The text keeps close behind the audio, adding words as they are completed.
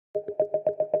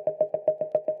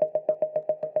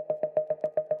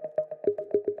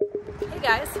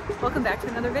guys, welcome back to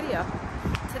another video.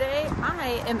 Today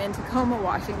I am in Tacoma,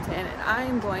 Washington, and I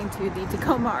am going to the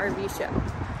Tacoma RV show.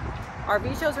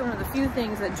 RV shows are one of the few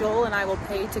things that Joel and I will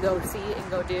pay to go see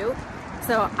and go do,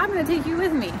 so I'm going to take you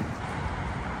with me.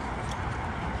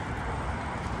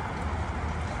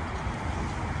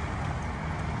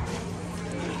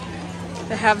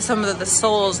 They have some of the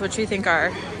Souls, which we think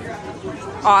are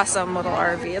awesome little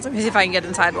RVs. Let me see if I can get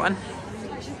inside one.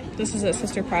 This is a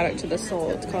sister product to the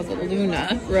Soul. It's called the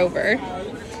Luna Rover.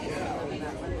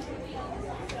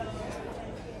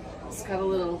 It's got a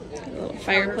little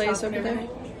fireplace over there.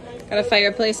 Got a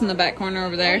fireplace in the back corner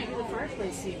over there.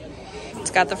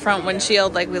 It's got the front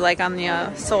windshield like we like on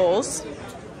the Souls.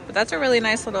 But that's a really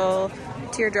nice little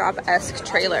teardrop-esque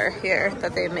trailer here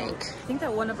that they make. I think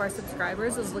that one of our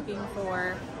subscribers was looking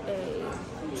for a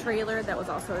trailer that was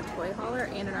also a toy hauler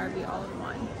and an RV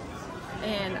all-in-one.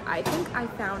 And I think I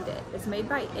found it. It's made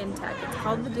by Intech. It's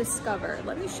called the Discover.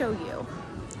 Let me show you.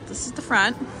 This is the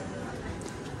front.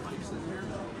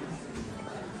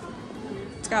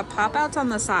 It's got pop-outs on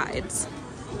the sides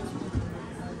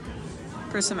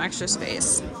for some extra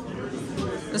space.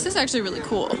 This is actually really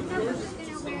cool.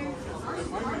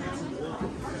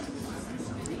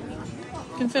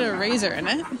 You can fit a razor in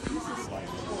it.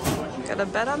 Got a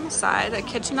bed on the side, a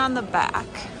kitchen on the back.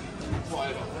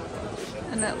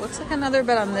 And it looks like another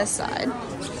bed on this side.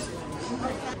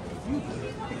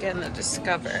 Again, the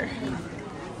Discover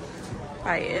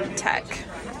by Intech.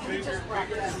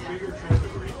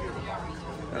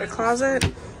 Got a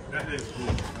closet.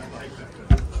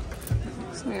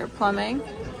 Some of your plumbing.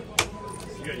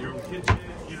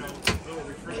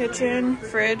 Kitchen,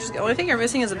 fridge. The only thing you're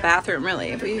missing is a bathroom,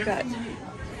 really. But you've got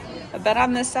a bed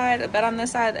on this side, a bed on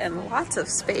this side, and lots of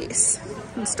space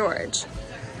and storage.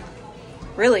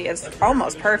 Really, it's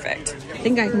almost perfect. I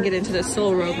think I can get into the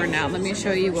Soul Rover now. Let me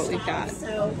show you what we've got.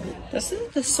 This is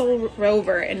the Soul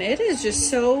Rover, and it is just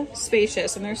so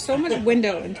spacious, and there's so much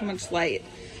window and so much light.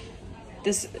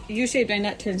 This U-shaped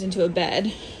dinette turns into a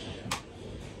bed.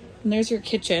 And there's your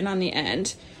kitchen on the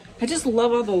end. I just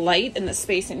love all the light and the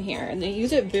space in here, and they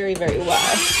use it very, very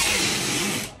well.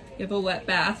 You have a wet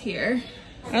bath here.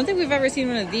 I don't think we've ever seen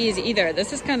one of these either.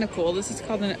 This is kind of cool. This is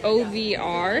called an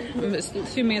OVR. I'm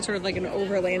assuming it's sort of like an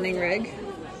overlanding rig.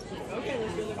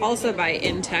 Also by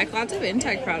Intech. Lots of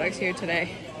Intech products here today.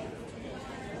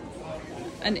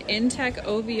 An Intech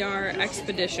OVR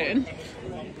Expedition.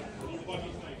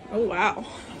 Oh, wow.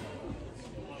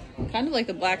 Kind of like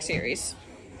the Black Series.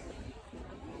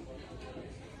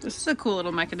 This is a cool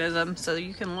little mechanism. So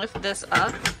you can lift this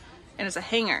up. And it's a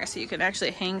hanger, so you can actually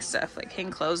hang stuff, like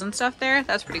hang clothes and stuff there.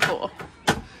 That's pretty cool,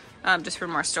 just for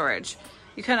more storage.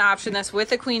 You can option this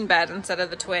with a queen bed instead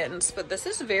of the twins, but this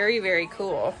is very, very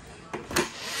cool.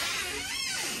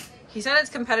 He said it's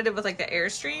competitive with like the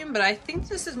Airstream, but I think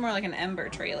this is more like an Ember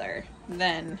trailer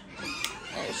than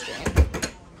Airstream.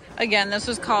 Again, this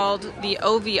was called the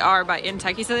OVR by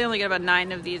Intech. He said they only get about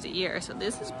 9 of these a year, so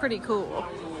this is pretty cool.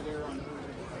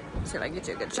 Let's see if I can get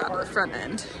you a good shot of the front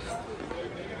end.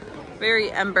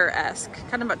 Very Ember-esque,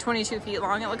 kind of about 22 feet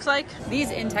long it looks like. These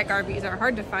Intech RVs are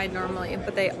hard to find normally,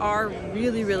 but they are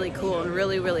really, really cool and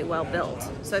really, really well built.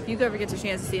 So if you ever get a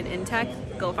chance to see an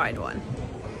Intech, go find one.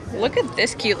 Look at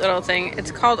this cute little thing. It's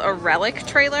called a Relic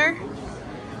trailer.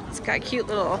 It's got cute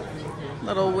little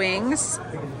wings.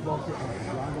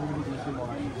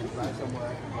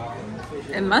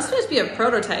 It must just be a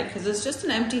prototype because it's just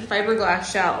an empty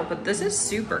fiberglass shell, but this is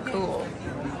super cool.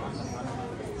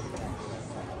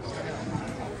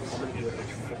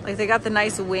 Like they got the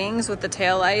nice wings with the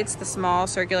taillights, the small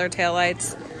circular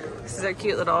taillights. This is their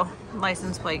cute little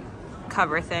license plate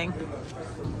cover thing.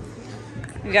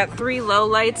 You got 3 low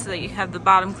lights so that you have the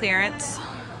bottom clearance.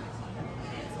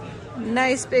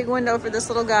 Nice big window for this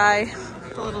little guy.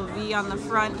 The little V on the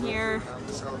front here.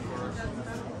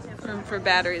 Room for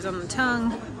batteries on the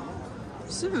tongue.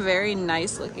 This is a very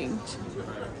nice looking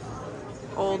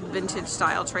old vintage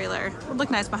style trailer. Would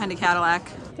look nice behind a Cadillac.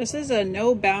 This is a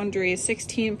No Boundaries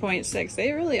 16.6.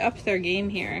 They really upped their game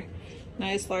here.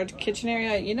 Nice large kitchen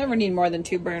area. You never need more than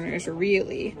 2 burners,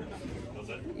 really.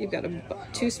 You've got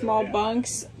 2 small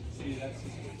bunks,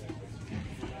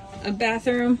 a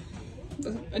bathroom,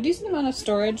 a decent amount of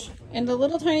storage, and a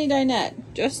little tiny dinette.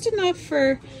 Just enough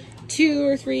for 2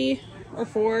 or 3 or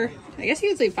 4. I guess you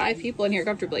could say 5 people in here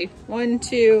comfortably. 1,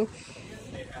 2,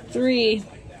 3,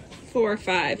 4,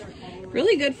 5.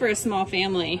 Really good for a small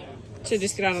family to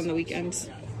just get out on the weekends.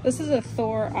 This is a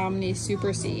Thor Omni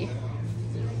Super C.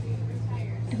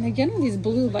 And again, these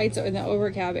blue lights are in the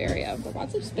overcab area, but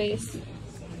lots of space.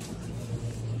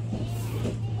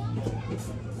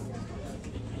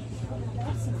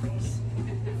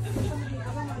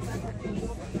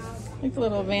 Like a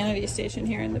little vanity station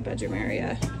here in the bedroom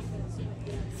area.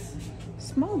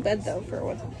 Small bed though for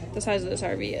what the size of this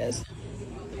RV is.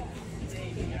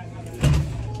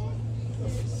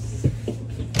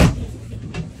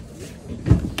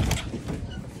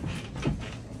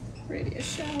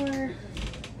 Radius shower.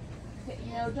 Okay,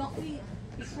 you know, don't be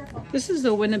careful. This is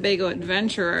the Winnebago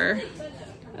Adventurer.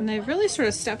 And they've really sort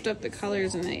of stepped up the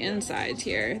colors in the insides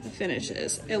here, the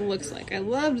finishes, it looks like. I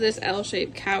love this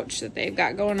L-shaped couch that they've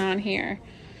got going on here,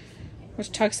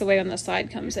 which tucks away when the slide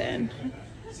comes in.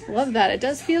 Love that. It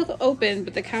does feel open,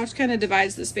 but the couch kind of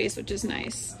divides the space, which is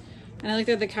nice. And I like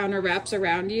that the counter wraps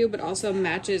around you, but also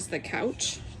matches the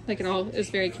couch. Like it all is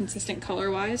very consistent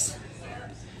color-wise.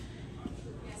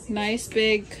 Nice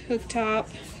big cooktop.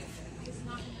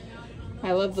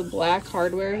 I love the black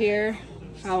hardware here.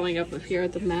 Following up with here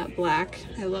with the matte black.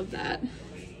 I love that.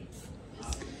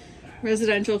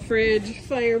 Residential fridge,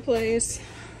 fireplace.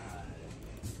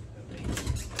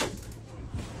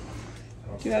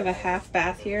 Do have a half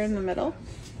bath here in the middle.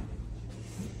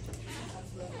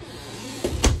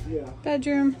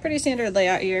 Bedroom, pretty standard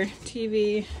layout here.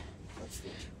 TV.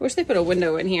 Wish they put a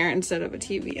window in here instead of a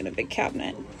TV and a big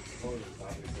cabinet.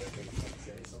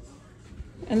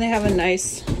 And they have a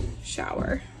nice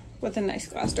shower with a nice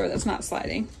glass door that's not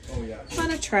sliding. On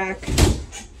a track.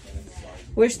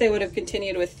 Wish they would have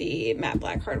continued with the matte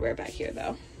black hardware back here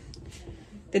though.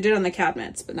 They did on the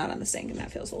cabinets, but not on the sink, and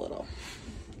that feels a little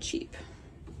cheap.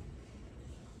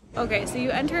 Okay, so you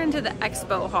enter into the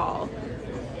expo hall,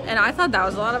 and I thought that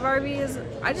was a lot of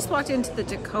RVs. I just walked into the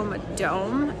Tacoma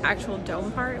dome, actual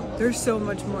dome part. There's so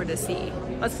much more to see.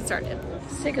 Let's get started.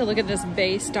 Let's take a look at this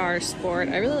Bay Star Sport.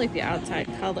 I really like the outside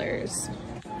colors.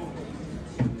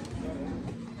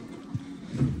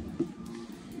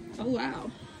 Oh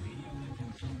wow.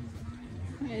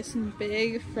 Nice and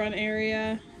big front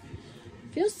area.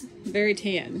 Feels very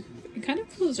tan. It kind of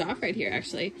closed off right here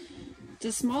actually. It's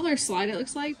a smaller slide it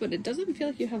looks like, but it doesn't feel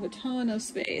like you have a ton of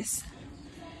space.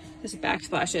 This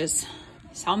backsplash is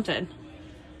something.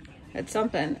 It's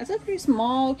something. It's a pretty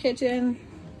small kitchen.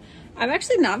 I'm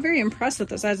actually not very impressed with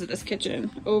the size of this kitchen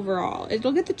overall.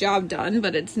 It'll get the job done,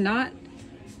 but it's not,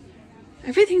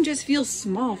 everything just feels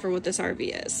small for what this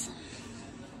RV is.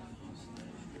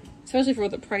 Especially for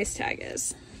what the price tag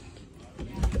is.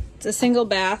 It's a single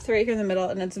bath right here in the middle,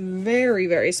 and it's very,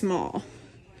 very small.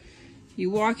 You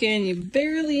walk in, you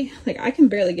barely, like I can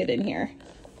barely get in here.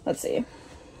 Let's see.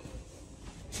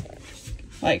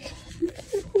 Like,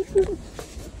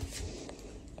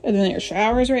 and then your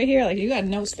shower's right here. Like you got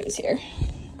no space here.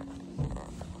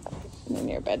 And then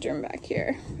your bedroom back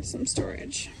here with some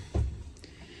storage.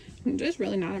 I'm just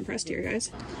really not impressed here,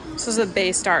 guys. This is a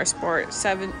Bay Star Sport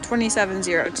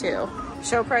 2702.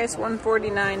 Show price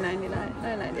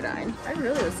 $149.99. I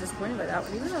really was disappointed by that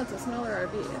one, even though it's a smaller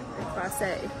RV, a Class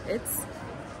A. It's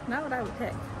not what I would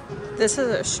pick. This is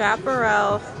a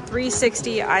Chaparral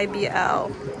 360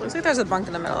 IBL. Looks like there's a bunk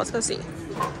in the middle. Let's go see.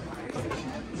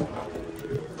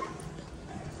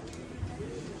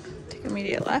 Take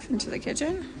immediate left into the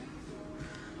kitchen.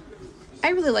 I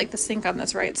really like the sink on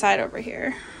this right side over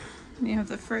here. And you have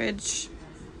the fridge,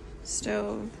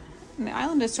 stove, and the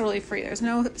island is totally free. There's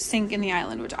no sink in the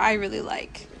island, which I really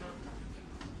like.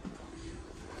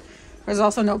 There's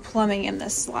also no plumbing in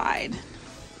this slide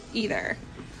either.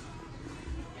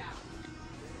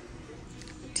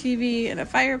 TV and a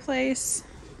fireplace.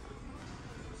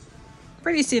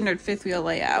 Pretty standard fifth wheel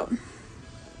layout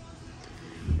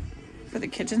for the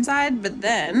kitchen side, but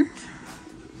then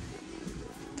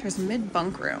there's mid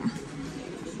bunk room.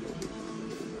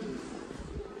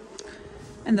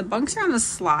 And the bunks are on the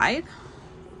slide,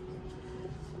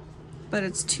 but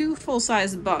it's two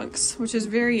full-size bunks, which is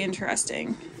very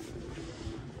interesting.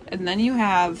 And then you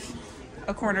have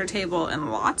a corner table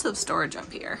and lots of storage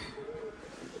up here.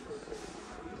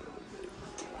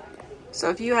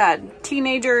 So if you had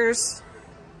teenagers,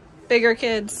 bigger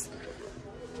kids,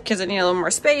 kids that need a little more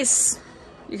space,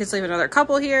 you could sleep another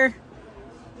couple here.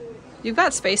 You've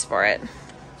got space for it.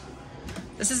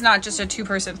 This is not just a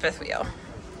two-person fifth wheel.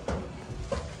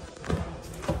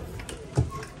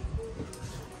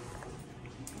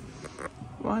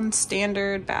 One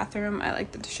standard bathroom. I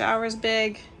like that the shower's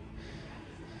big.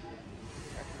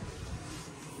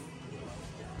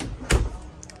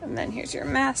 And then here's your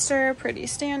master, pretty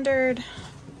standard.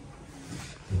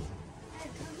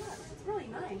 It's really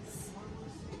nice.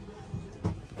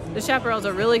 The Chaparral is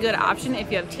a really good option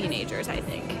if you have teenagers, I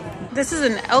think. This is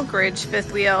an Elk Ridge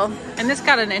fifth wheel, and this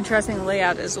got an interesting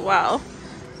layout as well.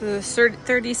 So the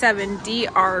 37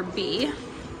 DRB.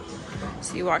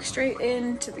 So you walk straight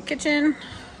into the kitchen.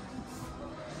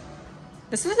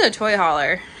 This is a toy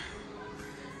hauler.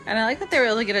 And I like that they were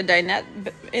able to get a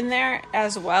dinette in there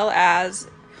as well as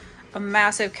a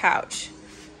massive couch.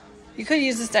 You could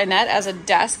use this dinette as a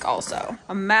desk also.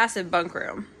 A massive bunk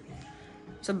room.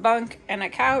 It's a bunk and a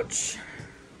couch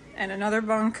and another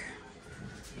bunk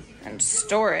and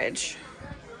storage.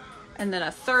 And then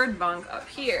a third bunk up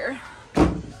here.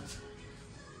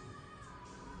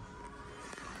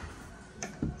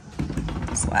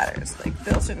 This ladder is like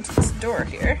built into this door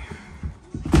here.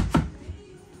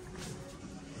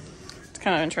 It's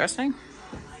kind of interesting.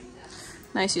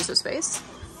 Nice use of space.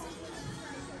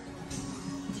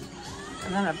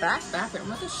 And then a back bathroom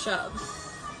with a shove.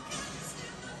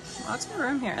 Lots of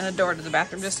room here. And a door to the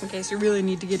bathroom just in case you really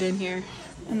need to get in here.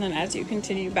 And then as you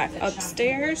continue back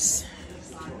upstairs,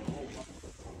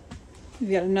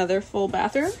 you've got another full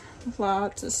bathroom with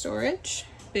lots of storage.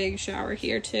 Big shower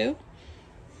here too.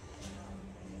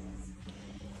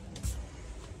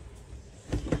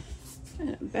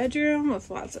 And a bedroom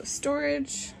with lots of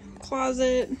storage,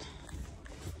 closet,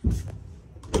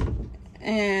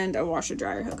 and a washer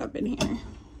dryer hookup in here.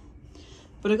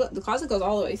 But the closet goes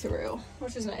all the way through,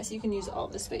 which is nice. You can use all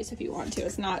this space if you want to.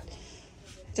 It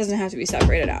doesn't have to be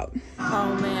separated out.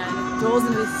 Oh man, Joel's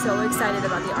gonna be so excited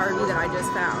about the RV that I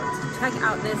just found. Check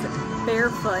out this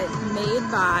Barefoot made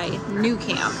by New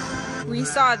Camp. We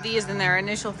saw these in their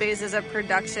initial phases of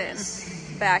production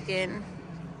back in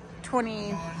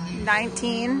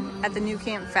 2019 at the New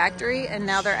Camp factory, and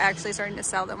now they're actually starting to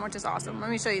sell them, which is awesome. Let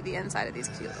me show you the inside of these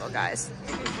cute little guys.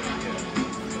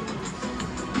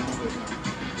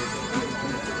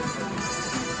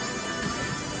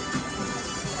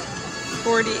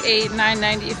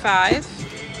 $48,995,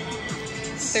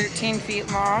 13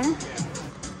 feet long.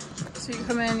 So you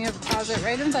come in, you have a closet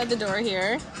right inside the door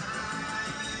here.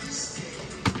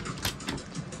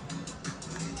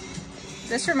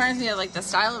 This reminds me of like the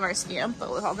style of our Scamp,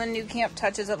 but with all the New Camp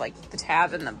touches of like the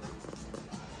tab and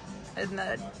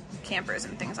the campers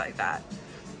and things like that.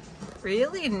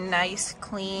 Really nice,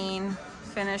 clean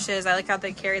finishes. I like how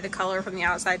they carry the color from the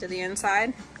outside to the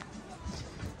inside.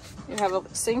 You have a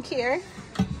sink here,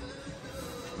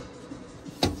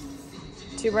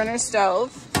 2-burner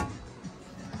stove.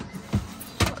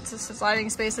 Lots of sliding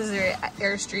spaces, very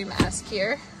Airstream-esque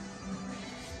here.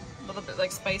 A little bit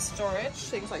like spice storage,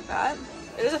 things like that.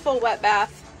 It is a full wet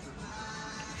bath.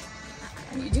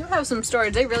 And you do have some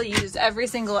storage. They really used every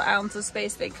single ounce of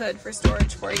space they could for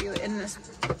storage for you in this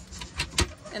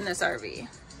RV.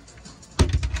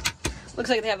 Looks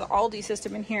like they have the Aldi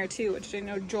system in here too, which I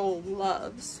know Joel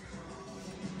loves.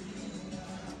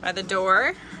 By the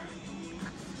door,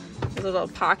 there's a little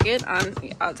pocket on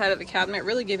the outside of the cabinet,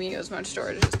 really giving you as much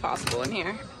storage as possible in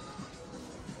here.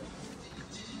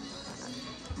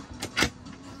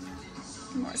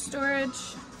 More storage.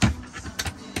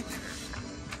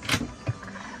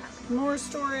 More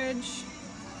storage.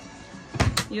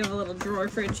 You have a little drawer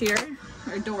fridge here,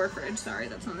 or door fridge, sorry,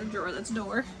 that's not a drawer, that's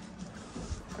door.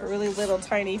 A really little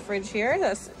tiny fridge here,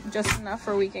 that's just enough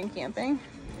for weekend camping.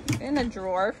 In a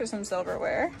drawer for some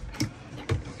silverware.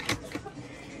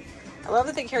 I love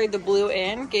that they carried the blue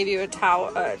in, gave you a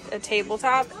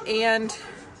tabletop, and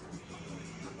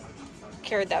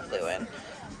carried that blue in.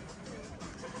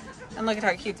 And look at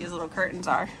how cute these little curtains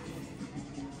are.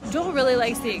 Joel really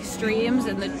likes the extremes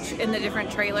in the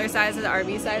different trailer sizes,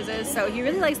 RV sizes. So he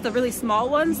really likes the really small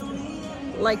ones,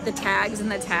 like the tags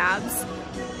and the tabs,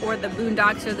 or the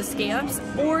boondocks or the scamps,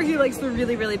 or he likes the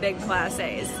really, really big Class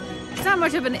A's. He's not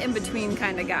much of an in-between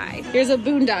kind of guy. Here's a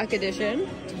boondock edition.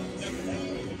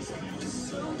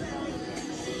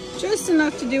 Just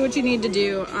enough to do what you need to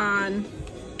do on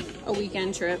a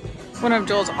weekend trip. One of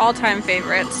Joel's all-time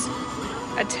favorites,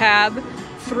 a Tab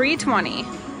 320.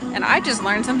 And I just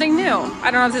learned something new. I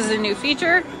don't know if this is a new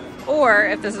feature or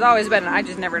if this has always been and I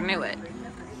just never knew it.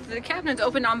 The cabinet's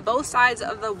open on both sides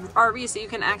of the RV so you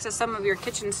can access some of your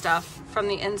kitchen stuff from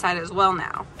the inside as well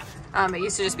now. It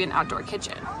used to just be an outdoor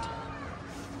kitchen.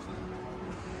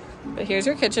 But here's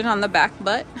your kitchen on the back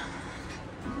butt.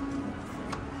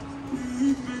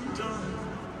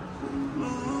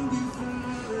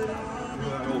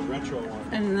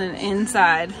 And then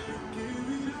inside,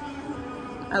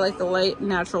 I like the light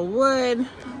natural wood.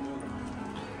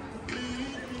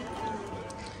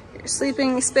 Your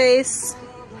sleeping space.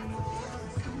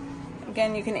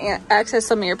 Again, you can access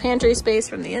some of your pantry space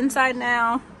from the inside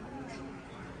now.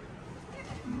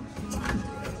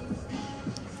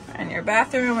 And your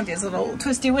bathroom with these little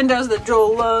twisty windows that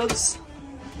Joel loves.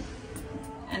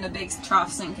 And a big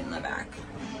trough sink in the back.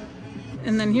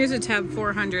 And then here's a Tab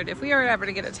 400. If we were ever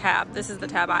to get a Tab, this is the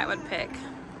Tab I would pick.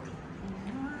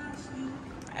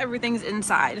 Everything's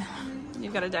inside.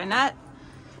 You've got a dinette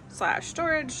 /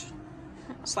 storage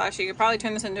Slash, you could probably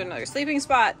turn this into another sleeping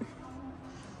spot.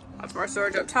 Lots more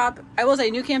storage up top. I will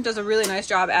say New Camp does a really nice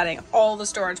job adding all the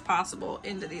storage possible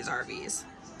into these RVs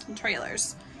and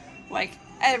trailers. Like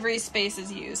every space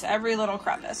is used, every little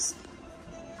crevice.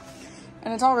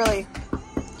 And it's all really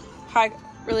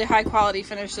high quality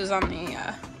finishes on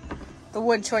the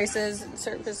wood choices and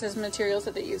surfaces, materials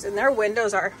that they use. And their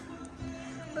windows are,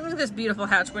 look at this beautiful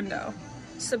hatch window.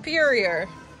 Superior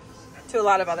to a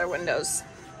lot of other windows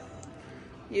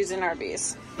used in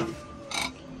RVs.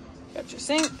 Got your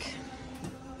sink.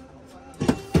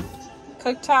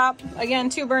 Cooktop. Again,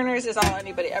 2 burners is all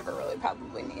anybody ever really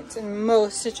probably needs in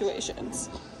most situations.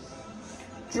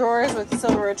 Drawers with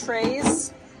silver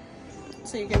trays,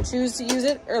 so you can choose to use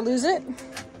it or lose it.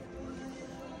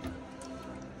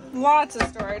 Lots of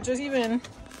storage. There's even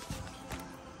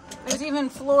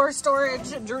floor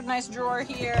storage. A nice drawer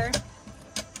here.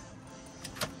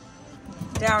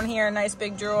 Down here, a nice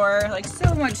big drawer. Like,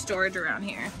 so much storage around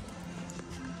here.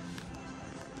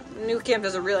 New Camp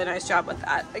does a really nice job with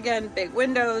that. Again, big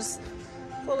windows,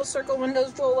 little circle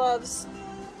windows Joel loves.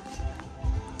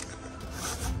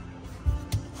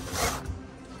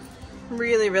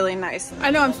 Really, really nice.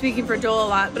 I know I'm speaking for Joel a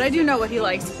lot, but I do know what he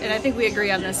likes, and I think we agree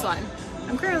on this one.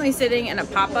 I'm currently sitting in a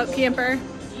pop-up camper,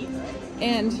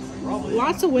 and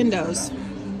lots of windows.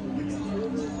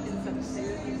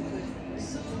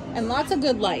 And lots of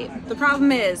good light. The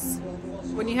problem is,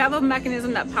 when you have a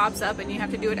mechanism that pops up and you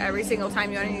have to do it every single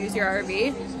time you want to use your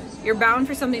RV, you're bound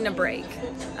for something to break.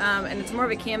 And it's more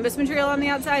of a canvas material on the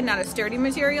outside, not a sturdy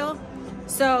material.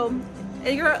 So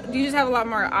you just have a lot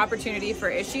more opportunity for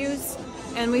issues.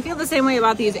 And we feel the same way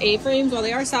about these A-frames. While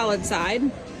they are solid side,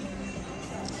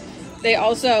 they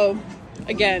also,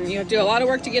 again, you have to do a lot of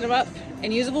work to get them up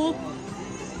and usable,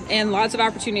 and lots of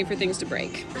opportunity for things to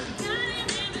break.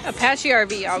 Apache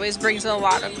RV always brings a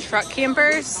lot of truck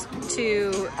campers to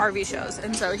RV shows,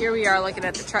 and so here we are looking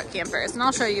at the truck campers, and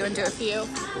I'll show you into a few.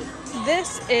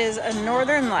 This is a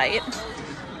Northern Light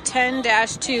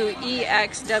 10-2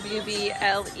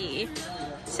 EXWBLE,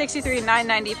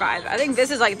 $63,995. I think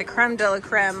this is like the creme de la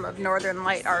creme of Northern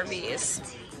Light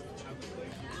RVs.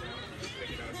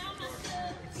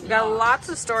 We've got lots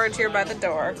of storage here by the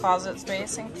door, closet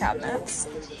space and cabinets.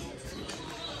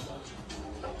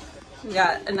 We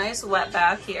got a nice wet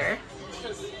bath here.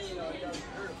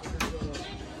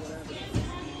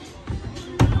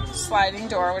 Sliding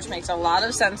door, which makes a lot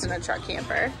of sense in a truck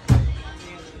camper.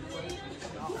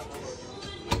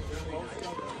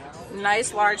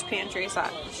 Nice large pantry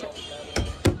size.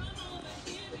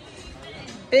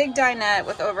 Big dinette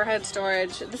with overhead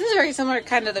storage. This is very similar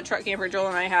kind of the truck camper Joel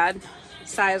and I had,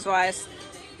 size-wise.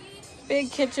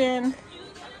 Big kitchen.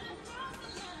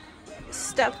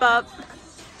 Step up.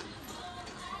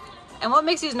 And what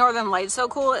makes these Northern Lights so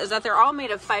cool is that they're all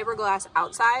made of fiberglass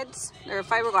outsides. They're a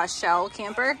fiberglass shell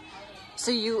camper.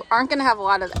 So you aren't gonna have a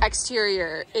lot of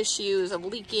exterior issues of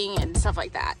leaking and stuff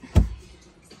like that.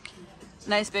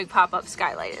 Nice big pop-up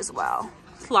skylight as well.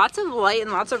 Lots of light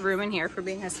and lots of room in here for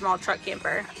being a small truck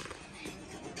camper.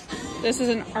 This is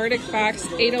an Arctic Fox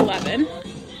 811.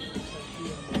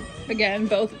 Again,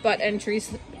 both butt entry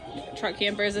truck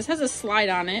campers. This has a slide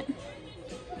on it.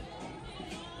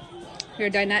 Your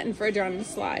dinette and fridge are on the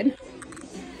slide.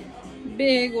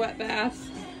 Big wet bath.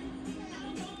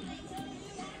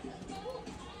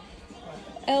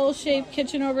 L-shaped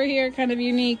kitchen over here, kind of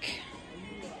unique.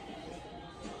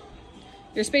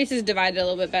 Your space is divided a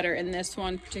little bit better in this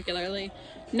one particularly.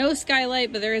 No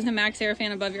skylight, but there is a max air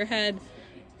fan above your head.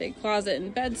 Big closet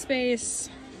and bed space.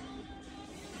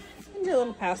 And your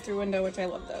little pass-through window, which I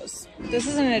love those. This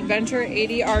is an Adventure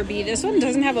 80 RB. This one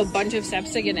doesn't have a bunch of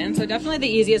steps to get in, so definitely the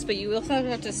easiest, but you also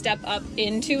have to step up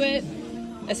into it,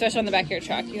 especially on the back of your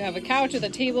truck. You have a couch with a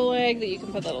table leg that you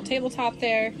can put a little tabletop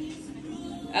there.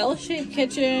 L-shaped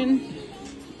kitchen.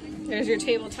 There's your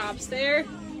tabletops there.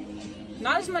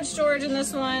 Not as much storage in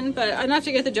this one, but enough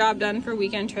to get the job done for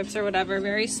weekend trips or whatever.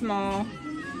 Very small.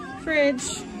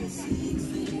 Fridge.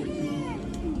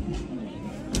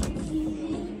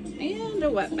 And a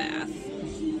wet bath.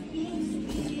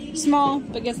 Small,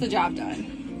 but gets the job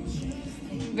done.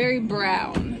 Very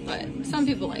brown, but some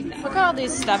people like that. Look at all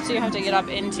these steps you have to get up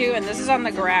into, and this is on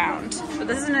the ground. So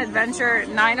this is an Adventure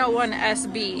 901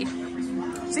 SB.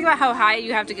 Think about how high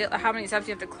you have to get, how many steps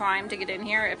you have to climb to get in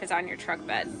here if it's on your truck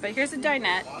bed. But here's a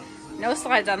dinette. No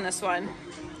slides on this one.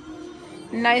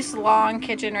 Nice long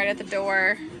kitchen right at the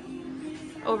door.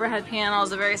 Overhead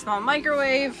panels, a very small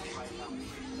microwave.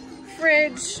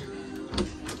 Fridge.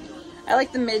 I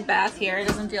like the mid bath here. It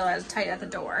doesn't feel as tight at the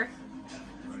door.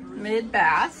 Mid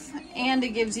bath. And it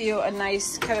gives you a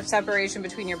nice kind of separation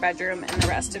between your bedroom and the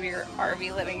rest of your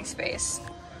RV living space.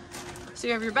 So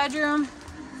you have your bedroom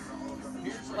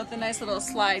with a nice little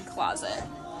slide closet.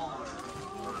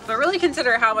 But really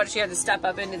consider how much you had to step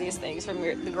up into these things from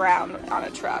the ground on a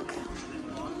truck.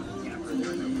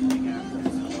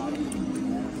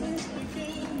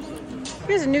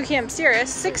 Here's a new Camp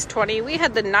Cirrus 620. We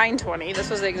had the 920. This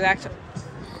was the exact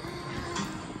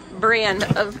brand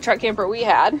of truck camper we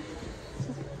had.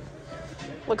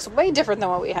 Looks way different than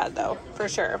what we had though, for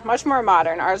sure. Much more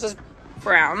modern. Ours is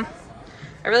brown.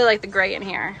 I really like the gray in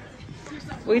here.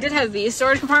 We did have these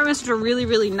storage compartments, which are really,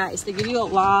 really nice. They give you a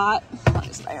lot.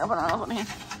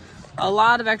 A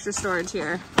lot of extra storage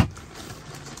here.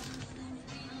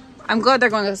 I'm glad they're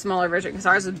going with a smaller version because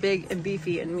ours is big and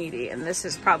beefy and meaty, and this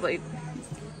is probably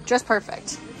just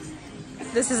perfect.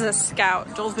 This is a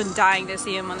Scout. Joel's been dying to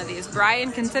see in one of these.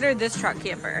 Brian, consider this truck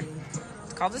camper.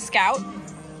 It's called a Scout.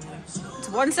 It's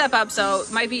one step up, so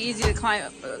it might be easier to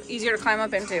climb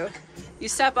up into. You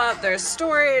step up, there's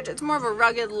storage. It's more of a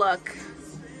rugged look.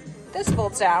 This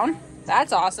folds down.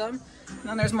 That's awesome. And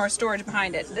then there's more storage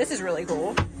behind it. This is really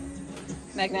cool.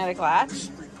 Magnetic latch.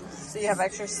 So you have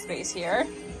extra space here.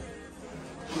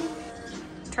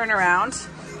 Turn around.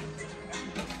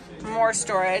 More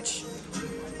storage.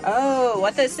 Oh,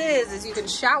 what this is you can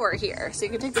shower here. So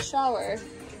you can take the shower.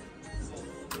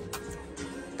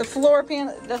 The floor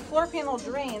panel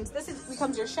drains. This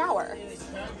becomes your shower.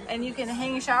 And you can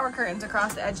hang shower curtains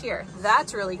across the edge here.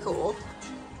 That's really cool.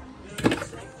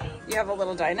 You have a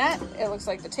little dinette. It looks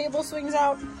like the table swings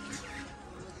out.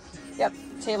 Yep,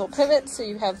 table pivots, so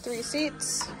you have 3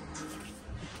 seats.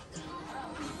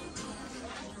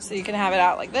 So you can have it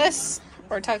out like this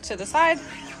or tucked to the side.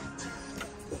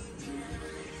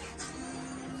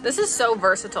 This is so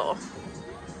versatile.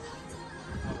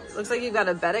 Looks like you've got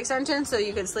a bed extension, so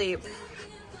you could sleep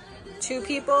 2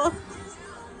 people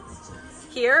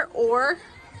here, or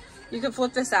you could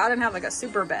flip this out and have like a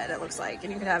super bed, it looks like.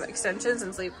 And you could have extensions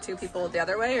and sleep 2 people the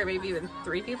other way, or maybe even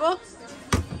 3 people.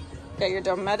 Got your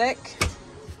Dometic.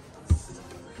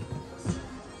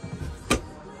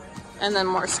 And then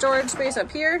more storage space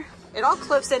up here. It all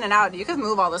clips in and out. You can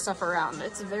move all this stuff around.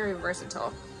 It's very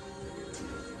versatile.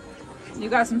 You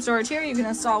got some storage here. You can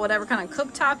install whatever kind of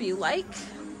cooktop you like.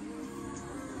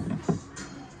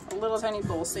 A little tiny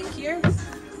bowl sink here.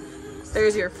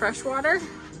 There's your fresh water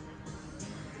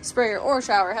sprayer or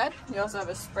shower head. You also have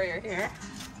a sprayer here.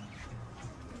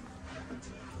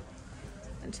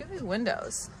 And 2 big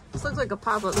windows. This looks like a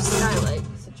pop-up skylight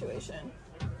situation.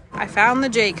 I found the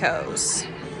Jaycos.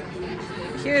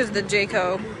 Here's the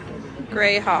Jayco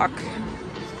Greyhawk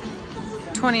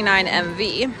 29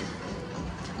 MV,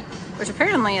 which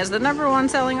apparently is the #1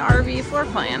 selling RV floor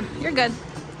plan. You're good.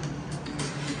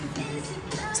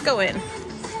 Let's go in.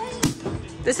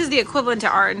 This is the equivalent to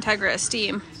our Integra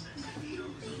Esteem.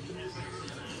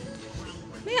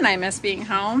 Man, I miss being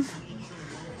home.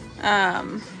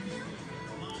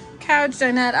 Couch,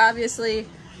 dinette, obviously.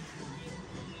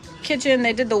 Kitchen,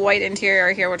 they did the white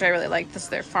interior here, which I really like. This is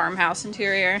their farmhouse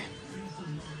interior.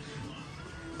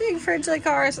 Big fridge like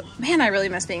ours. Man, I really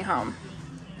miss being home.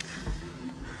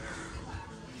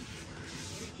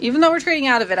 Even though we're trading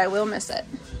out of it, I will miss it.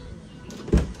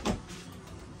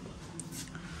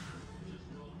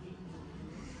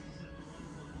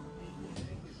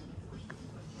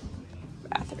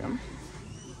 Bathroom.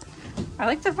 I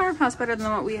like the farmhouse better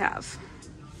than what we have.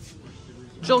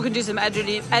 Joel could do some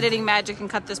editing magic and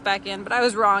cut this back in, but I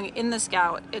was wrong. In the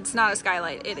Scout, it's not a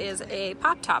skylight. It is a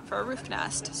pop top for a roof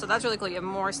nest. So that's really cool. You have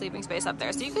more sleeping space up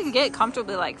there. So you can get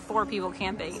comfortably like 4 people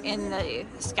camping in the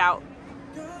Scout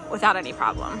without any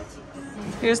problem.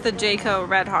 Here's the Jayco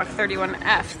Redhawk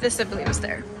 31F. This, I believe, is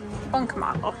their bunk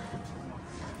model.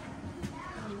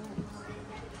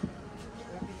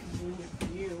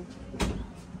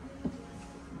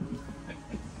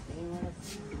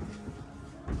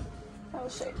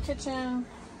 L-shaped kitchen,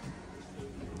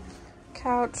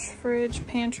 couch, fridge,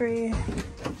 pantry.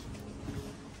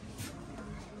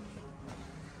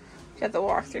 Got the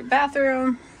walk-through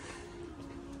bathroom,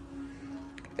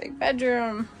 big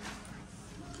bedroom,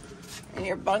 and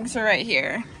your bunks are right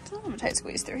here. It's a little bit tight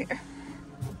squeeze through here.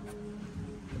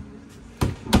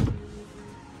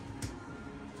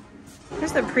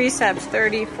 Here's the Precept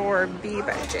 34B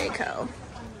by Jayco.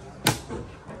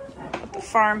 With the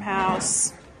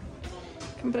farmhouse.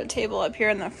 Can put a table up here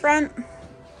in the front.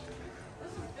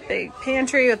 Big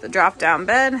pantry with the drop-down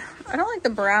bed. I don't like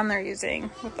the brown they're using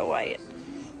with the white.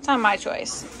 It's not my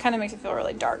choice. Kind of makes it feel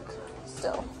really dark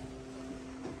still.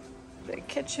 Big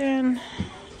kitchen.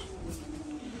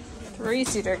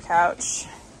 3-seater couch.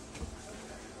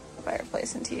 Fireplace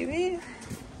fireplace and TV.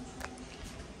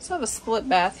 So I have a split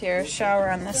bath here, shower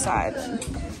on this side, and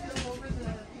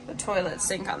the toilet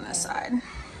sink on this side.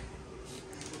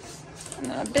 And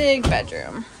then a big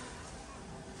bedroom.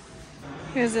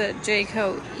 Here's a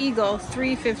Jayco Eagle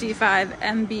 355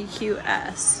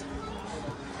 MBQS.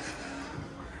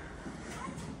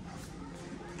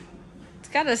 It's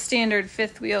got a standard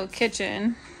fifth wheel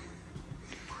kitchen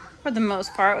for the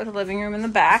most part, with a living room in the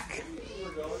back.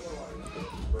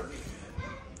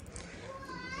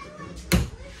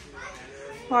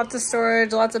 Lots of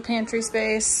storage, lots of pantry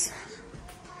space.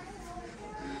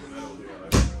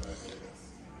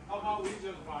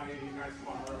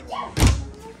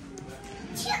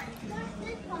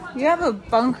 You have a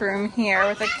bunk room here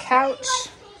with a couch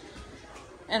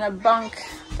and a bunk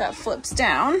that flips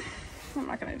down. I'm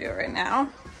not gonna do it right now.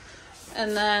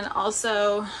 And then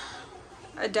also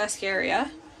a desk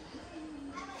area.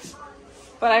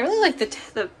 But I really like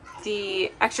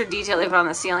the extra detail they put on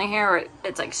the ceiling here, where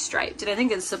it's like striped. And I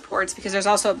think it supports because there's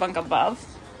also a bunk above.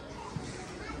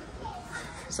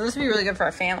 So this would be really good for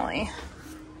our family.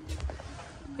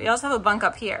 We also have a bunk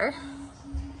up here.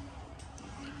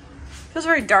 Feels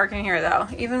very dark in here though,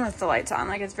 even with the lights on.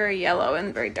 Like, it's very yellow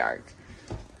and very dark.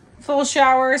 Full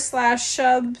shower slash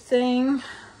shub thing.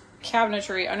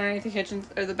 Cabinetry underneath the kitchen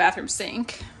or the bathroom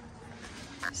sink.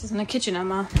 This isn't a kitchen,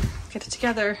 Emma. Get it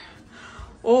together.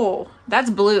 Oh, that's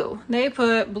blue. They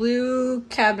put blue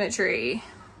cabinetry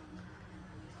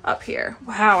up here.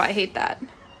 Wow, I hate that.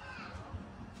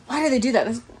 Why do they do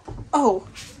that? Oh,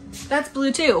 that's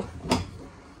blue too.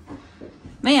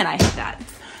 Man, I hate that.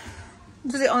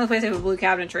 This is the only place I put blue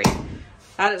cabinetry.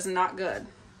 That is not good.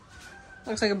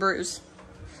 Looks like a bruise.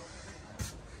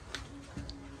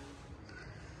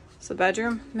 It's the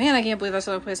bedroom. Man, I can't believe that's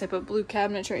the only place I put blue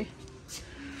cabinetry.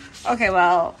 Okay,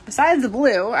 well, besides the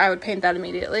blue, I would paint that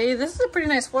immediately. This is a pretty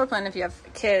nice floor plan if you have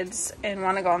kids and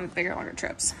want to go on bigger, longer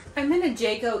trips. I'm in a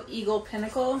Jayco Eagle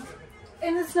Pinnacle,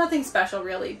 and it's nothing special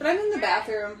really, but I'm in the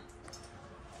bathroom.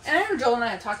 And I know Joel and I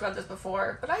have talked about this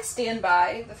before, but I stand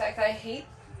by the fact that I hate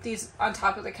these on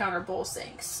top of the counter bowl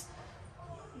sinks.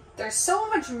 There's so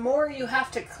much more you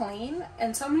have to clean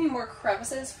and so many more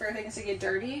crevices for things to get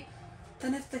dirty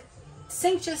than if the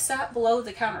sink just sat below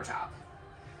the countertop.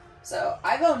 So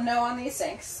I vote no on these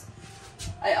sinks.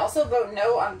 I also vote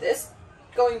no on this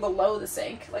going below the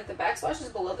sink. Like, the backsplash is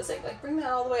below the sink. Like, bring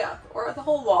that all the way up, or the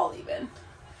whole wall even.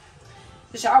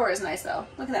 The shower is nice though.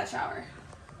 Look at that shower.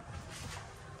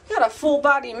 Got a full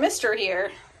body mister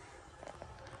here.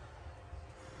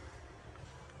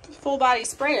 Full body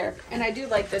sprayer. And I do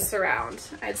like this surround.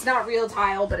 It's not real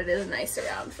tile, but it is a nice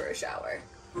surround for a shower.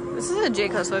 This is a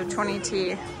Jayco Swift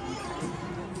 20T.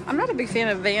 I'm not a big fan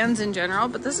of vans in general,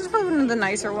 but this is probably one of the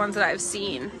nicer ones that I've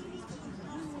seen.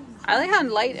 I like how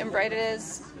light and bright it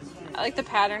is. I like the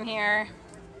pattern here.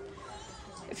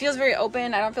 It feels very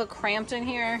open. I don't feel cramped in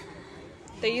here.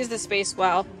 They use the space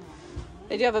well.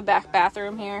 They do have a back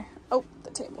bathroom here. Oh,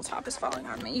 the tabletop is falling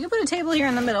on me. You can put a table here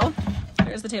in the middle.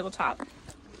 There's the tabletop.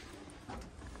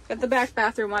 Got the back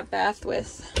bathroom wet bath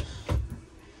with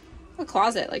a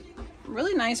closet. Like,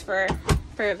 really nice for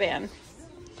a van.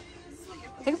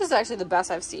 I think this is actually the best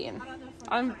I've seen.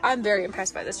 I'm very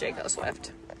impressed by this Jayco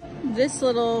Swift. This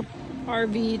little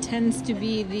RV tends to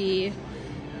be the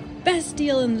best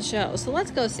deal in the show, so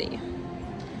let's go see.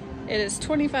 It is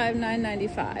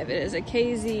 $25,995. It is a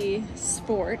KZ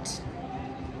Sport.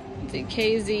 It's a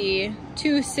KZ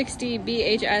 260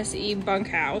 BHSE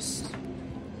bunkhouse.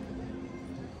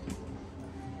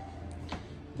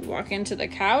 You walk into the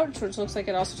couch, which looks like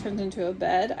it also turns into a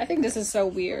bed. I think this is so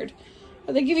weird.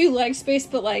 They give you leg space,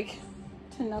 but like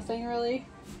to nothing really.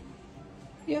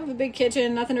 You have a big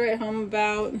kitchen, nothing to write home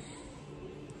about.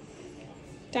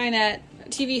 Dinette,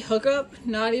 TV hookup,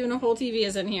 not even a whole TV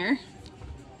is in here.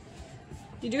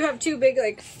 You do have two big,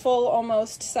 like, full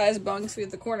almost size bunks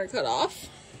with the corner cut off.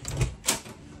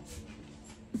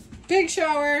 Big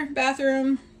shower,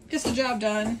 bathroom, gets the job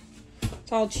done.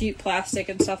 It's all cheap plastic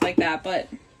and stuff like that, but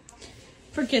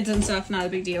for kids and stuff, not a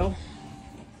big deal.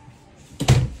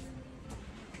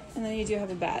 And then you do have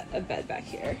a bed back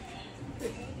here.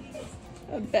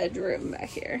 A bedroom back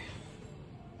here.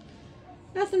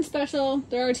 Nothing special.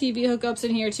 There are TV hookups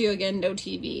in here too. Again, no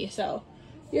TV. So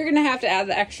you're going to have to add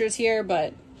the extras here,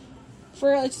 but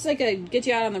for just like a get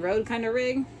you out on the road kind of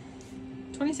rig,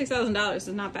 $26,000 is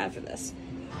not bad for this.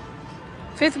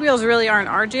 Fifth wheels really aren't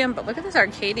our jam, but look at this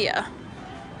Arcadia.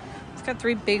 It's got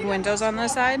 3 big windows on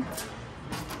this side.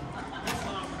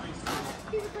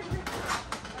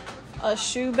 A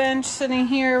shoe bench sitting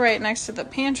here right next to the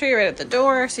pantry, right at the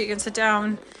door, so you can sit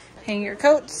down, hang your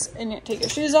coats, and take your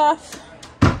shoes off.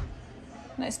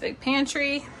 Nice big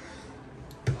pantry.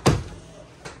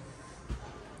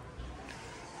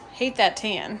 Hate that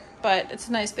tan, but it's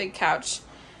a nice big couch.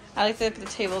 I like to put the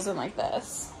tables in like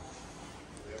this.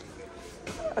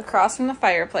 Across from the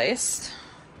fireplace.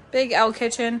 Big L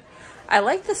kitchen. I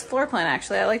like this floor plan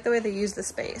actually. I like the way they use the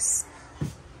space.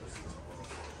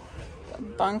 A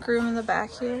bunk room in the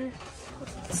back here.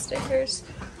 Stickers.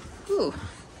 Ooh.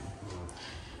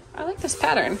 I like this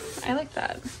pattern. I like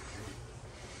that.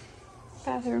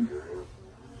 Bathroom.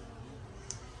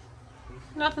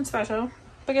 Nothing special,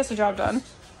 but gets the job done.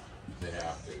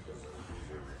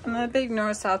 And the big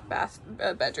north-south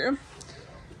bedroom.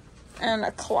 And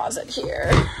a closet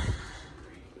here.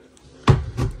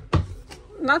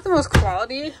 Not the most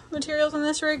quality materials on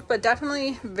this rig, but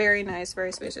definitely very nice,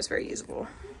 very spacious, very usable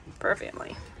for a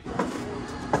family.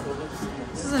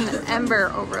 This is an Ember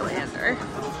Overlander.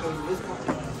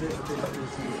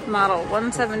 Model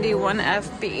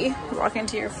 171FB. Walk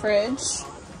into your fridge.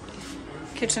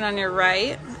 Kitchen on your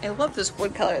right. I love this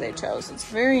wood color they chose. It's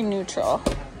very neutral.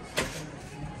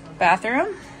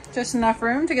 Bathroom. Just enough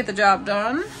room to get the job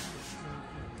done.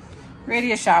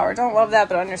 Radius shower. Don't love that,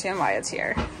 but understand why it's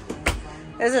here.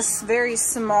 There's this very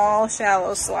small,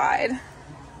 shallow slide.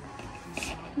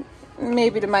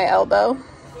 Maybe to my elbow.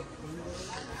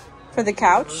 For the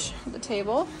couch, the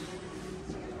table.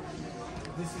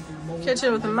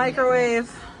 Kitchen with a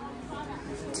microwave.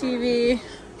 TV.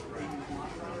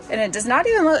 And it does not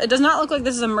even look, it does not look like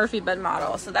this is a Murphy bed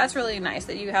model. So that's really nice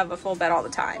that you have a full bed all the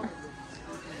time.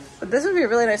 But this would be a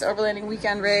really nice overlanding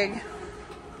weekend rig.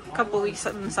 A couple weeks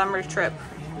in the summer trip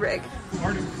rig.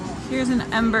 Here's an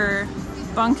Ember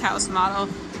bunkhouse model.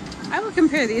 I would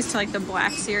compare these to like the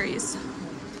Black Series.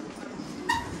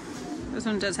 This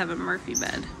one does have a Murphy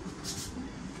bed.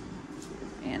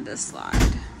 And a slide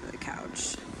for the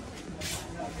couch.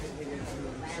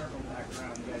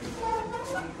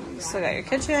 So got your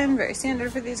kitchen, very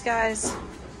standard for these guys.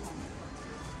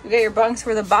 You got your bunks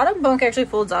where the bottom bunk actually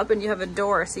folds up and you have a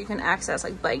door so you can access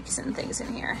like bikes and things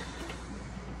in here.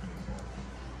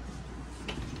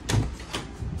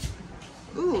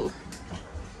 Ooh.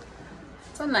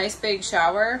 It's a nice big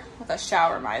shower with a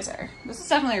shower miser. This is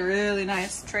definitely a really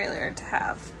nice trailer to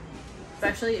have.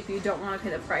 Especially if you don't want to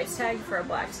pay the price tag for a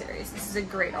Black Series. This is a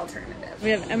great alternative. We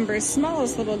have Ember's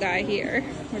smallest little guy here,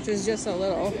 which is just a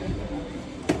little,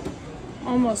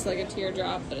 almost like a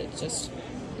teardrop, but it's just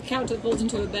a couch that folds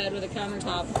into a bed with a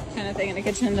countertop kind of thing and a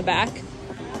kitchen in the back.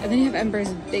 And then you have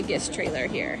Ember's biggest trailer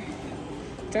here,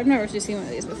 which I've never actually seen one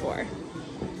of these before.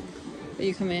 But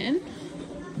you come in,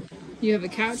 you have a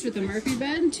couch with a Murphy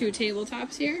bed, 2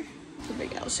 tabletops here, a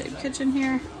big L-shaped kitchen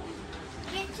here.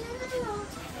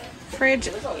 Fridge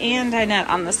and dinette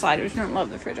on the slide, which I don't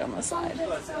love the fridge on the slide.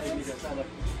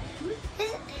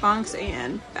 Bunks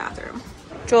and bathroom.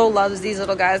 Joel loves these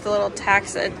little guys, the little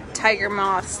taxa tiger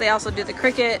moths. They also do the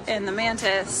cricket and the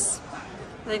mantis.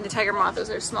 I think the tiger moth is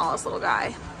their smallest little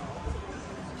guy.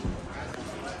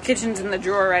 Kitchen's in the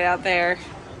drawer right out there.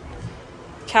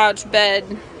 Couch,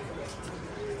 bed,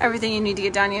 everything you need to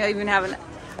get done. You even have an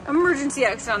emergency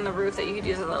exit on the roof that you could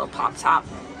use as a little pop-top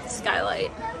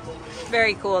skylight.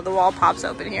 Very cool. The wall pops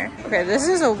open here. Okay, this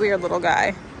is a weird little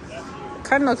guy. It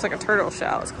kind of looks like a turtle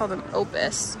shell. It's called an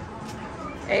Opus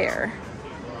Air.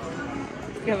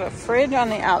 You have a fridge on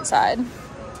the outside,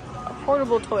 a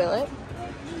portable toilet,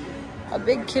 a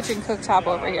big kitchen cooktop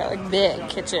over here, like big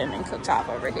kitchen and cooktop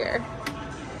over here.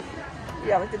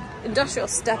 Yeah, like the industrial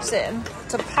steps in.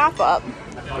 It's a pop-up,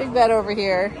 big bed over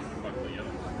here,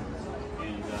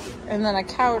 and then a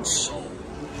couch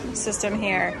system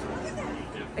here.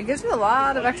 It gives you a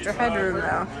lot of extra headroom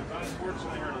though.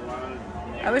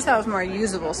 I wish that was more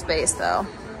usable space though.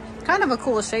 Kind of a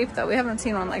cool shape though. We haven't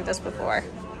seen one like this before.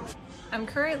 I'm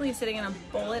currently sitting in a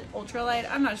Bullet Ultralight.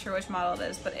 I'm not sure which model it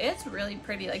is, but it's really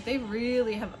pretty. Like they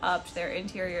really have upped their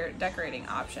interior decorating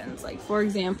options. Like for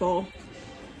example,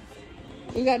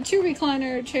 we've got 2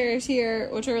 recliner chairs here,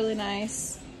 which are really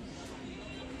nice.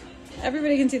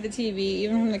 Everybody can see the TV,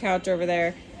 even from the couch over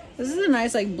there. This is a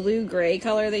nice like blue-gray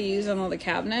color they use on all the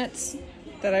cabinets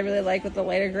that I really like with the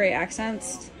lighter gray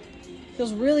accents.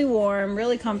 Feels really warm,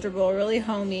 really comfortable, really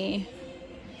homey.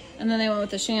 And then they went with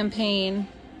the champagne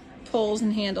pulls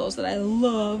and handles that I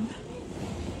love.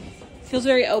 Feels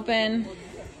very open.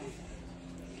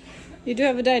 You do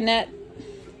have a dinette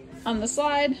on the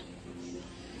slide.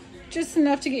 Just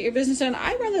enough to get your business done.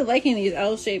 I'm really liking these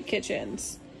L-shaped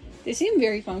kitchens. They seem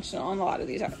very functional on a lot of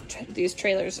these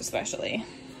trailers especially.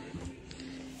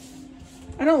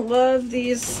 I don't love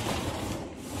these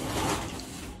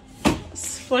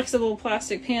flexible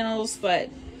plastic panels, but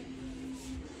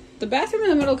the bathroom in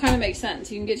the middle kind of makes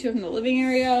sense. You can get to it from the living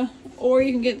area or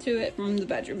you can get to it from the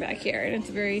bedroom back here, and it's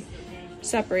very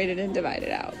separated and divided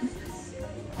out.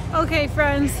 Okay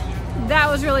friends, that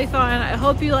was really fun. I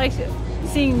hope you liked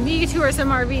seeing me tour some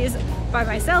RVs by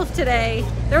myself today.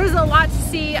 There was a lot to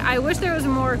see. I wish there was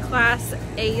more Class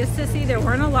A's to see. There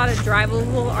weren't a lot of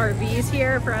drivable RVs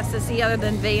here for us to see other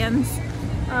than vans.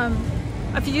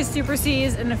 A few Super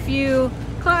C's and a few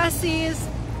Class C's.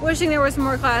 Wishing there was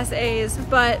more Class A's,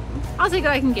 but I'll take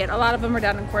what I can get. A lot of them are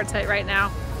down in Quartzsite right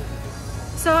now.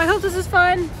 So I hope this was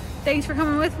fun. Thanks for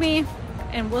coming with me,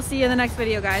 and we'll see you in the next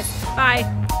video, guys.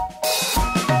 Bye.